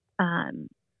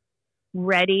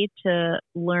ready to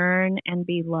learn and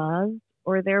be loved,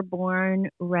 or they're born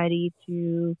ready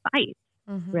to fight.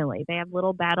 mm-hmm. Really, they have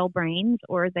little battle brains,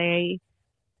 or they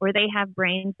have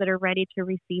brains that are ready to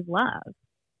receive love.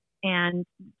 And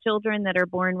children that are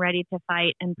born ready to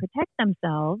fight and protect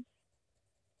themselves,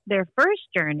 their first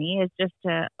journey is just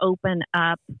to open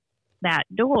up that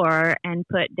door and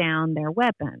put down their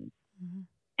weapons. Mm-hmm.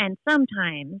 And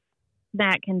sometimes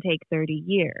that can take 30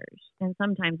 years, and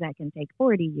sometimes that can take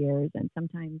 40 years, and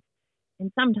sometimes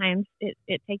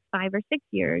it takes 5 or 6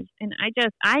 years. And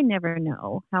I never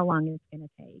know how long it's going to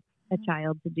take a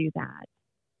child to do that.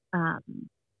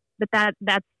 But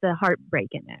that's the heartbreak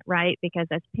in it, right? Because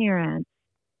as parents,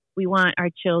 we want our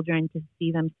children to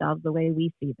see themselves the way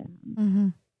we see them. Mm-hmm.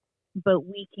 But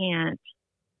we can't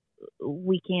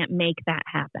make that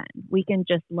happen. We can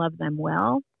just love them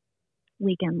well.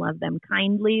 We can love them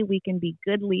kindly. We can be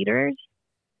good leaders.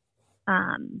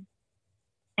 And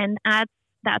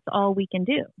that's all we can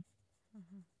do.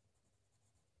 Mm-hmm.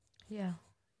 Yeah.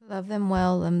 Love them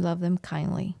well and love them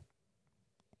kindly.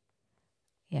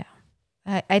 Yeah.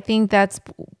 I think that's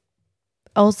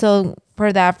also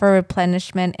for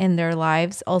replenishment in their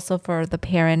lives, also for the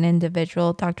parent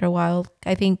individual, Dr. Weil.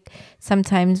 I think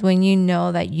sometimes when you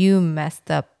know that you messed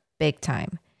up big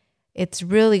time, it's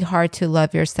really hard to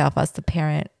love yourself as the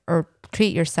parent or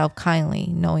treat yourself kindly,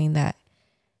 knowing that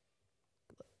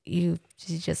you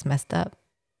just messed up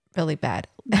really bad.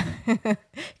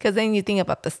 Because then you think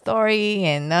about the story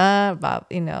and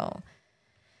about,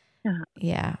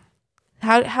 yeah.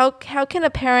 How can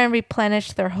a parent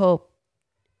replenish their hope,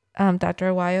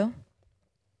 Dr. Weil?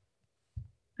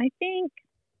 I think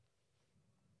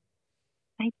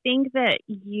that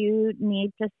you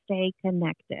need to stay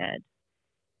connected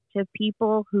to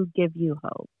people who give you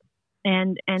hope.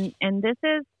 And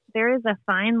there is a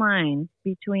fine line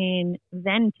between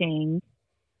venting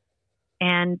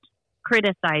and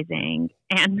criticizing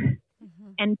and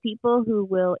people who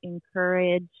will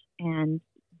encourage and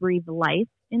breathe life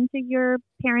into your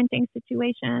parenting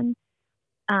situation.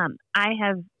 I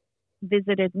have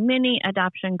visited many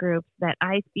adoption groups that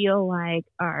I feel like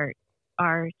are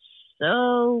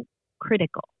so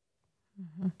critical.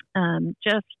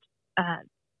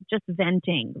 Just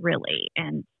venting really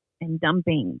and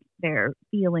dumping their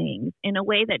feelings in a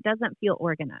way that doesn't feel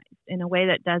organized, in a way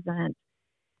that doesn't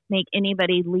make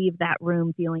anybody leave that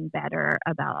room feeling better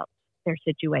about their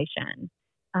situation.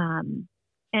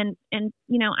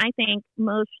 I think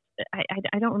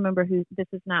I don't remember who, this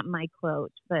is not my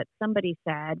quote, but somebody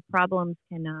said problems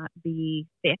cannot be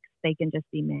fixed. They can just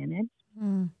be managed.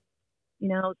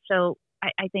 So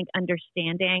I think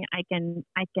understanding I can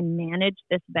manage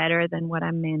this better than what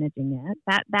I'm managing it.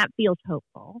 That feels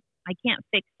hopeful. I can't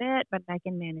fix it, but I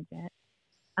can manage it.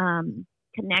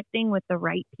 Connecting with the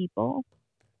right people,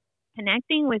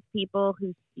 connecting with people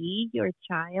who see your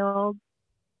child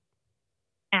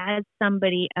as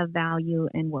somebody of value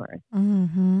and worth,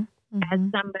 Mm-hmm. as Mm-hmm.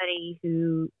 somebody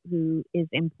who is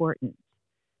important.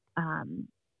 Um,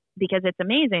 because it's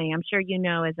amazing. I'm sure you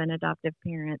know, as an adoptive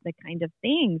parent, the kind of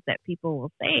things that people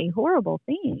will say, horrible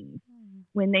things,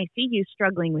 when they see you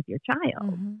struggling with your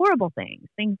child. Mm-hmm. Horrible things.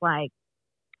 Things like,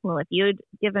 well, if you'd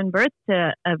given birth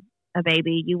to a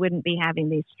baby, you wouldn't be having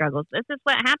these struggles. This is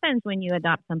what happens when you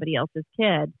adopt somebody else's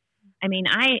kid. I mean,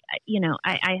 I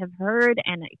have heard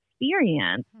and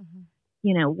experienced,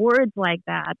 Mm-hmm. words like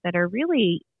that that are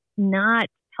really not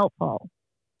helpful.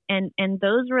 And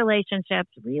those relationships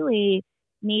really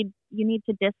you need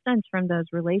to distance from those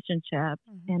relationships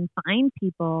Mm-hmm. and find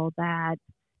people that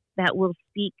will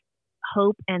speak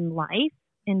hope and life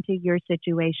into your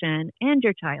situation and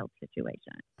your child's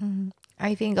situation. Mm-hmm.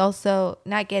 I think also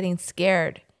not getting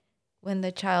scared when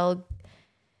the child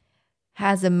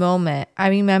has a moment. I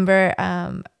remember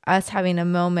us having a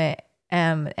moment,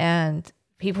 and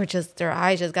people just, their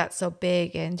eyes just got so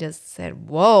big and just said,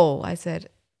 "Whoa!" I said,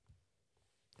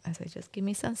 just give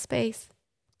me some space.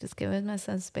 Just give me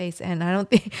some space. And I don't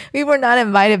think we were not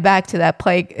invited back to that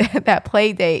play that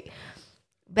play date.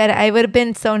 But it would have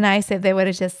been so nice if they would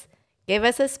have just gave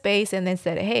us a space and then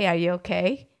said, "Hey, are you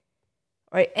okay?"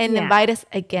 And Yeah, invite us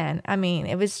again. I mean,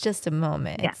 it was just a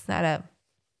moment. yeah, It's not a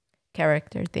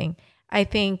character thing. I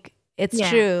think it's yeah.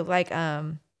 true. Like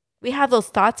we have those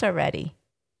thoughts already.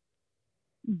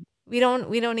 We don't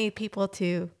need people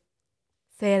to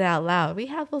say it out loud. We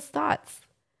have those thoughts.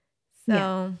 Yeah.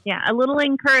 So Yeah. A little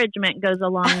encouragement goes a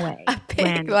long way a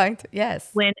big one. Yes.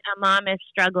 when a mom is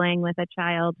struggling with a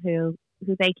child who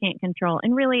they can't control.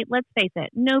 And really, let's face it,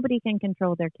 nobody can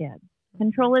control their kids.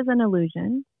 Control is an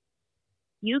illusion.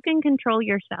 You can control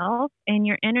yourself, and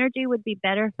your energy would be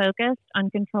better focused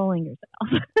on controlling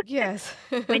yourself. Yes.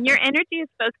 When your energy is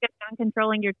focused on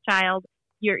controlling your child,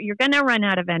 you're going to run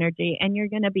out of energy and you're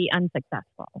going to be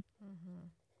unsuccessful. Mhm.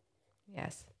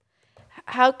 Yes.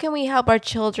 How can we help our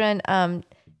children,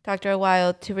 Dr.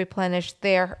 Wild, to replenish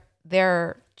their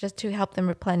just to help them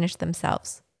replenish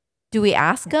themselves? Do we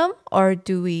ask them or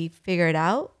do we figure it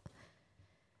out?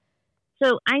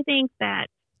 So I think that,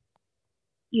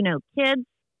 kids,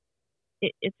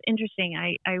 it's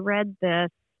interesting. I read this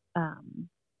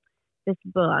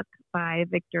book by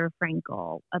Viktor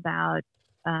Frankl about,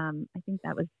 I think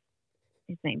that was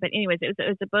his name. But anyways, it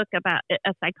was a book about,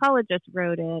 a psychologist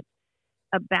wrote it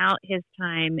about his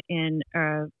time in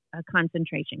a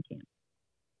concentration camp.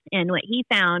 And what he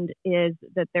found is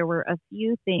that there were a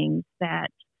few things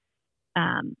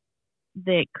um,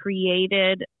 that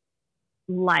created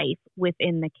life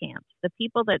within the camps. The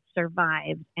people that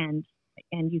survived and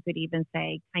you could even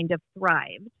say kind of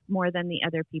thrived more than the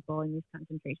other people in these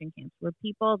concentration camps were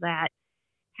people that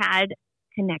had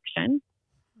connection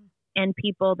and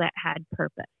people that had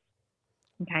purpose.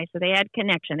 Okay, so they had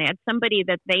connection. They had somebody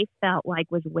that they felt like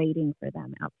was waiting for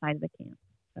them outside of the camp.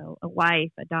 So a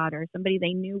wife, a daughter, somebody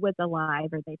they knew was alive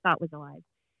or they thought was alive.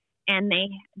 And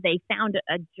they found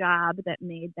a job that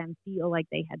made them feel like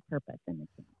they had purpose in the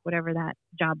camp, whatever that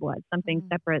job was, something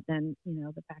separate than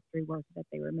the factory work that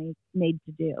they were made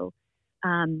to do.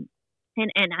 And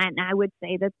I would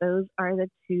say that those are the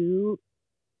two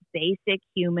basic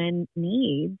human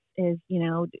needs. Is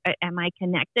am I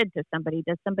connected to somebody?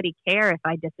 Does somebody care if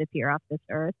I disappear off this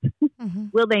earth? Mm-hmm.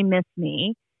 Will they miss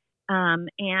me?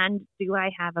 And do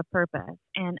I have a purpose?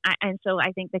 And so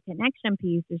I think the connection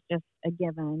piece is just a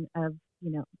given of,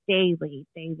 daily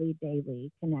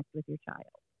connect with your child.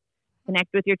 Connect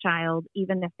with your child,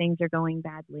 even if things are going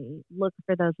badly. Look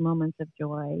for those moments of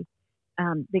joy,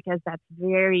 because that's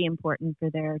very important for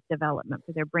their development,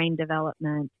 for their brain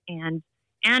development, and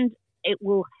it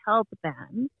will help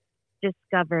them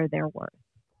discover their worth.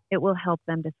 It will help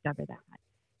them discover that.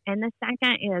 And the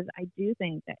second is, I do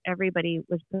think that everybody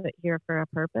was put here for a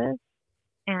purpose.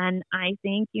 And I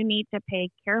think you need to pay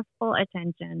careful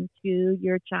attention to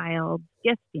your child's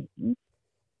giftings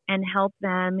and help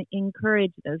them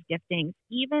encourage those giftings,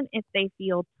 even if they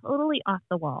feel totally off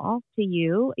the wall to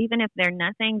you, even if they're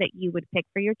nothing that you would pick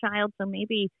for your child. So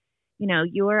maybe,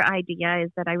 your idea is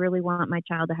that I really want my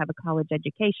child to have a college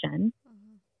education,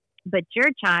 but your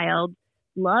child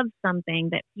loves something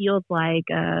that feels like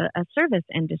a service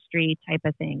industry type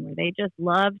of thing where they just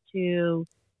love to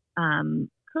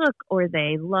cook, or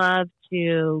they love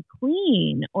to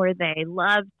clean, or they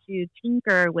love to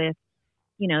tinker with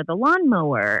the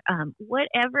lawnmower,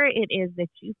 whatever it is that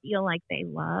you feel like they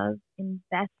love,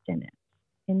 invest in it.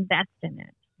 Invest in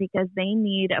it because they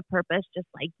need a purpose just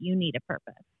like you need a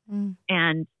purpose. Mm.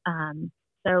 And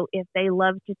so if they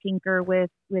love to tinker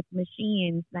with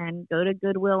machines, then go to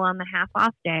Goodwill on the half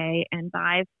off day and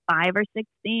buy 5 or 6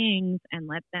 things and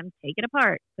let them take it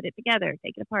apart, put it together,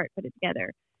 take it apart, put it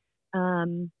together.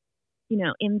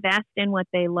 Invest in what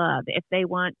they love. If they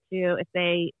want to,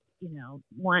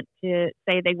 want to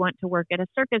say they want to work at a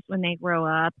circus when they grow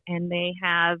up and they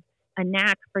have a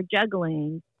knack for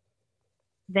juggling,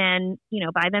 then,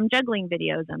 buy them juggling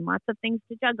videos and lots of things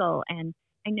to juggle. And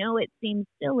I know it seems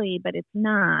silly, but it's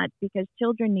not because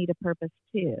children need a purpose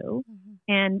too. Mm-hmm.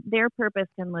 And their purpose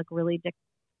can look really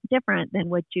different than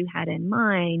what you had in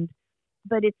mind,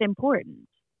 but it's important.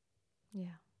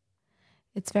 Yeah,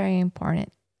 it's very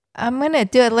important. I'm going to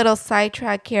do a little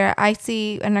sidetrack here. I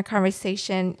see in our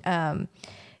conversation,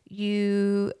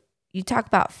 you talk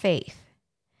about faith,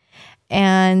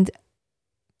 and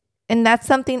that's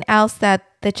something else that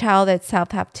the child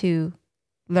itself have to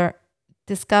learn,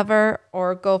 discover,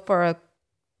 or go for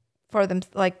them,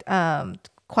 like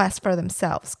quest for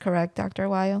themselves. Correct, Dr.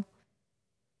 Weil?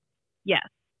 Yes.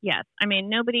 I mean,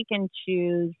 nobody can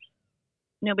choose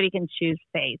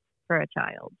faith for a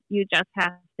child. You just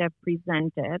have to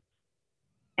present it,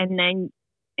 and then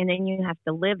you have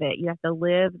to live it. You have to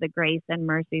live the grace and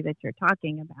mercy that you're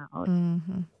talking about.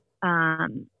 Mm-hmm.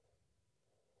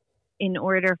 In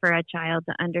order for a child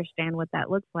to understand what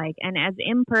that looks like. And as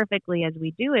imperfectly as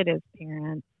we do it as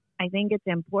parents, I think it's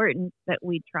important that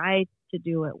we try to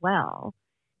do it well.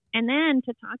 And then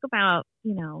to talk about,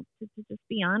 to just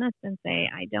be honest and say,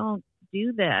 I don't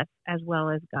do this as well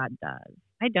as God does.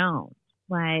 I don't.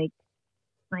 Like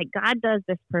God does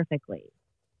this perfectly.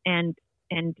 And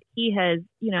he has,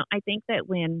 I think that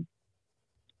when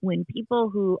people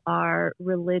who are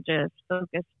religious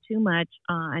focus too much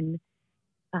on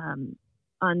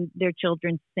their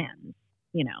children's sins,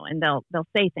 and they'll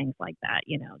say things like that,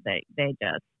 they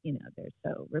just, they're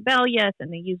so rebellious,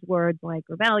 and they use words like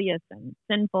rebellious and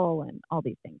sinful and all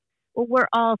these things. Well, we're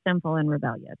all sinful and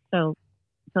rebellious. So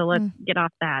let's get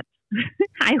off that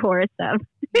high horse of,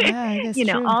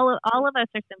 true. all of us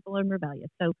are sinful and rebellious.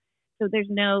 So there's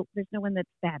no one that's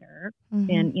better.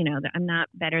 Mm-hmm. And, I'm not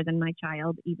better than my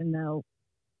child, even though,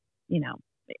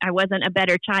 I wasn't a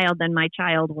better child than my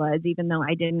child was, even though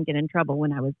I didn't get in trouble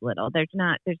when I was little. There's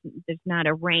not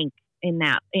a rank in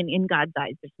that in God's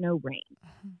eyes. There's no rank.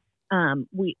 Mm-hmm.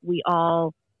 We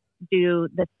all do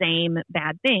the same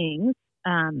bad things,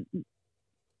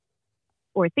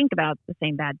 or think about the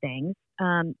same bad things.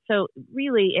 So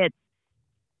really, it's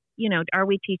are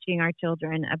we teaching our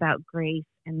children about grace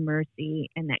and mercy,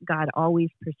 and that God always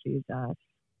pursues us,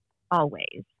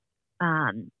 always,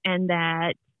 and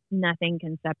that nothing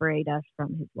can separate us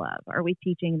from his love? Are we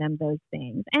teaching them those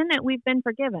things? And that we've been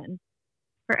forgiven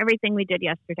for everything we did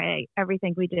yesterday,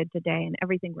 everything we did today, and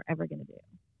everything we're ever going to do.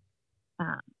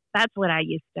 That's what I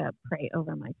used to pray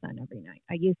over my son every night.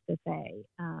 I used to say,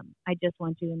 I just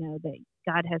want you to know that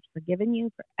God has forgiven you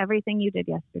for everything you did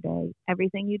yesterday,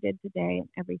 everything you did today, and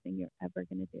everything you're ever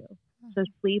going to do. Mm-hmm. So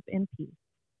sleep in peace.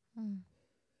 Mm-hmm.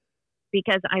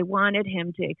 Because I wanted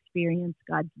him to experience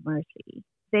God's mercy.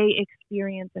 They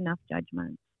experience enough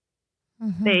judgment.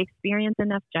 Mm-hmm. They experience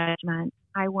enough judgment.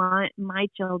 I want my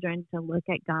children to look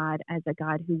at God as a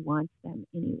God who wants them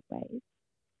anyways,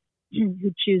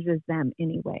 who chooses them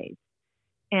anyways.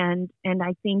 And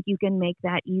I think you can make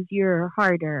that easier or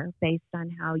harder based on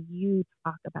how you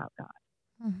talk about God.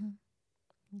 Mm-hmm.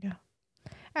 Yeah.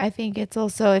 I think it's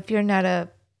also, if you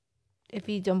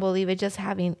don't believe it, just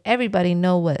having everybody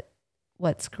know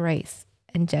what's grace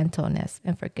and gentleness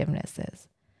and forgiveness is.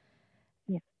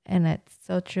 And it's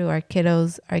so true. Our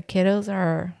kiddos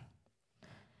are,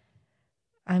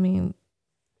 I mean,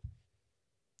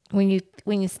 when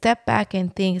you step back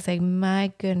and think, it's like,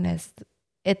 my goodness,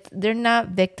 they're not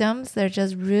victims. They're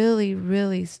just really,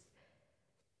 really,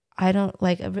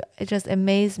 it just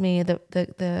amazed me,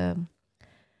 the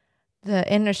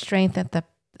inner strength that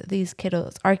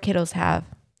our kiddos have.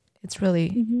 It's really,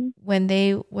 mm-hmm.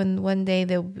 when one day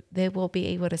they will be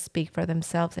able to speak for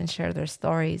themselves and share their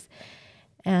stories.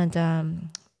 And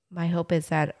my hope is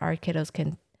that our kiddos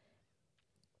can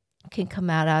come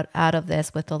out of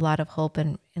this with a lot of hope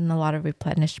and a lot of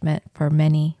replenishment for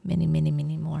many, many, many,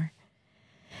 many more.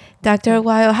 Dr.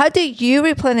 Weil, how do you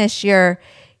replenish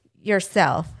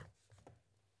yourself?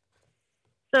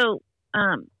 So,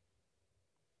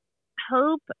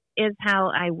 hope is how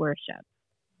I worship.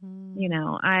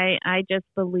 I just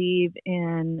believe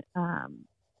in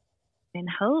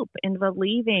hope and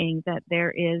believing that there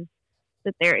is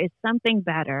that there is something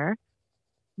better,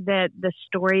 that the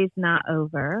story's not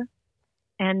over,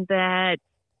 and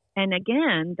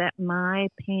again, that my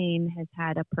pain has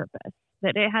had a purpose,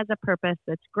 that it has a purpose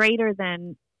that's greater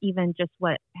than even just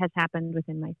what has happened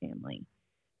within my family.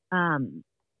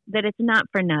 That it's not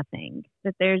for nothing,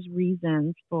 that there's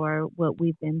reasons for what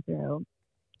we've been through.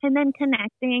 And then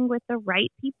connecting with the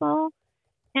right people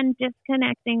and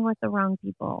disconnecting with the wrong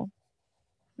people.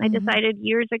 I decided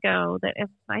years ago that if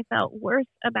I felt worse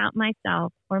about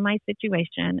myself or my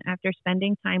situation after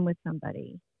spending time with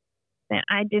somebody, that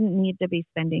I didn't need to be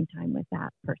spending time with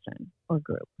that person or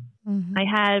group. I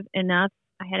had enough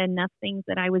things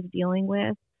that I was dealing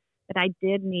with that I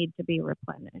did need to be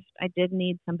replenished. I did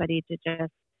need somebody to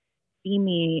just see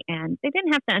me, and they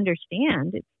didn't have to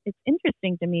understand. It's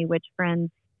interesting to me which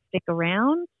friends stick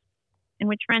around and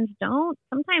which friends don't.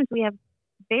 Sometimes we have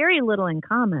very little in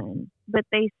common, but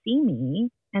they see me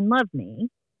and love me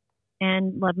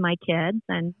and love my kids,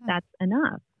 and that's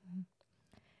enough.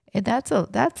 That's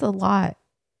a lot.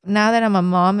 Now that I'm a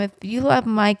mom, if you love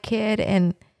my kid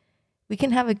and we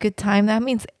can have a good time, that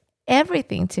means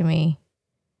everything to me.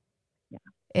 Yeah.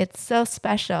 It's so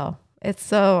special.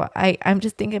 I'm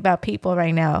just thinking about people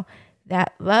right now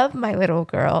that love my little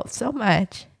girl so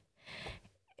much.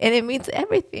 And it means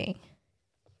everything.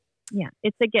 Yeah,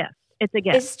 it's a gift. It's a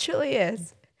gift. It truly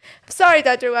is. Sorry,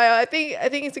 Dr. Weil. I think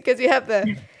it's because you have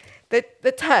the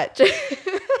touch.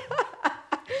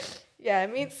 Yeah,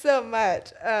 it means so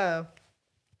much.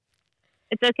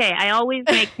 It's okay. I always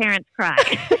make parents cry.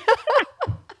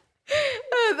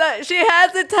 She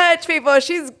has a touch, people.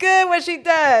 She's good what she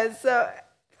does. So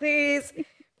please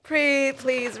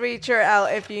reach her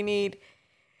out if you need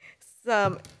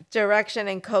some direction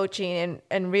and coaching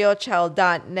and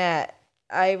realchild.net.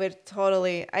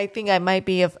 I think I might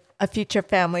be a future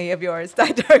family of yours,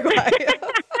 Dr. Aguayo.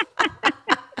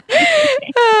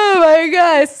 Oh my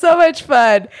gosh, so much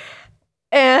fun.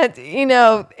 And you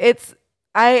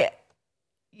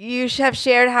have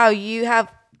shared how you have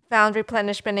found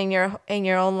replenishment in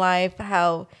your own life,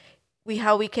 how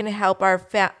we can help our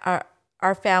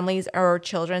families or our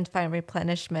children find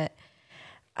replenishment.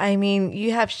 I mean,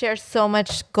 you have shared so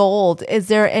much gold. Is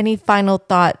there any final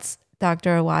thoughts,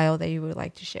 Dr. Aguayo, that you would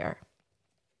like to share?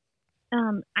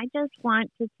 I just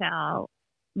want to tell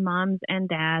moms and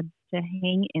dads to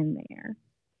hang in there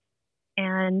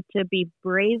and to be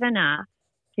brave enough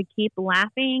to keep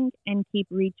laughing and keep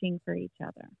reaching for each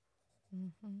other.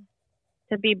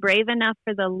 To be brave enough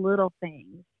for the little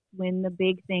things when the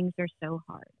big things are so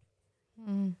hard.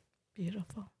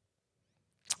 Beautiful.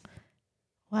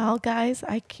 Well, guys,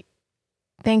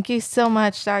 thank you so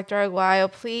much, Dr.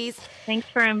 Aguayo. Please. Thanks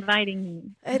for inviting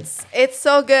me. It's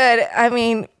so good. I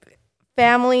mean,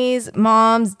 families,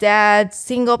 moms, dads,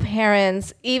 single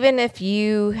parents, even if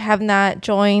you have not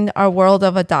joined our world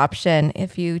of adoption,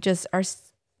 if you just are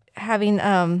having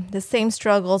the same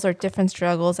struggles or different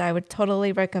struggles, I would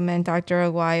totally recommend Dr.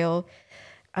 Aguayo.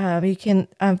 You can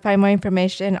find more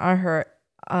information on her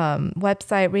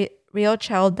website,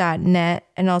 realchild.net,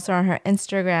 and also on her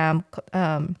Instagram,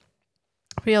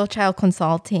 Real Child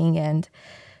Consulting. And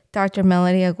Dr.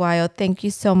 Melody Aguayo, thank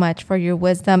you so much for your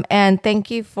wisdom, and thank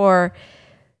you for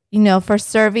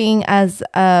serving as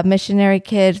a missionary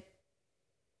kid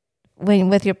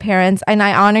with your parents. And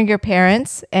I honor your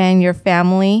parents and your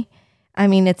family. I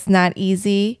mean, it's not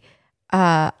easy.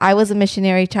 I was a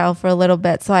missionary child for a little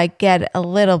bit, so I get a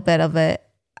little bit of it.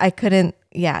 I couldn't.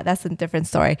 Yeah, that's a different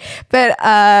story. But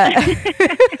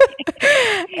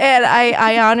and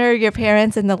I honor your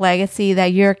parents and the legacy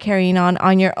that you're carrying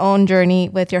on your own journey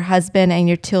with your husband and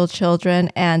your two children,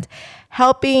 and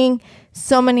helping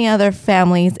so many other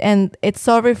families. And it's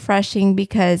so refreshing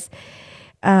because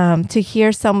to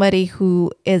hear somebody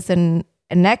who is an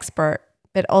expert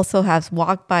but also has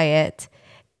walked by it,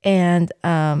 and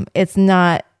it's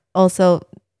not also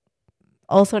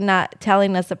not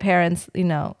telling us, the parents,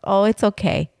 oh, it's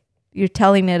okay. You're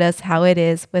telling us how it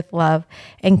is with love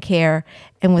and care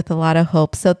and with a lot of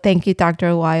hope. So thank you,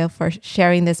 Dr. Aguayo, for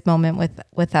sharing this moment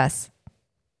with us.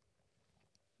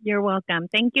 You're welcome.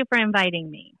 Thank you for inviting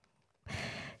me.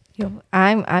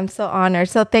 I'm so honored.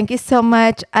 So thank you so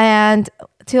much. And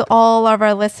to all of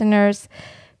our listeners,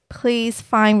 please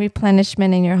find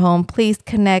replenishment in your home. Please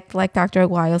connect, like Dr.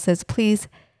 Aguayo says, please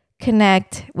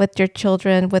connect with your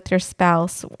children, with your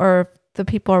spouse, or the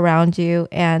people around you,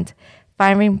 and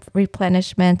find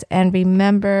replenishment. And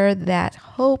remember that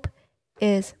hope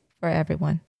is for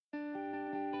everyone.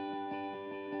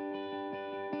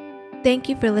 Thank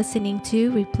you for listening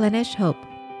to Replenish Hope.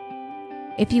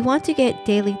 If you want to get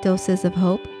daily doses of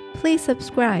hope, please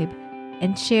subscribe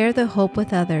and share the hope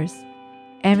with others.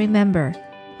 And remember,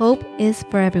 hope is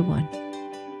for everyone.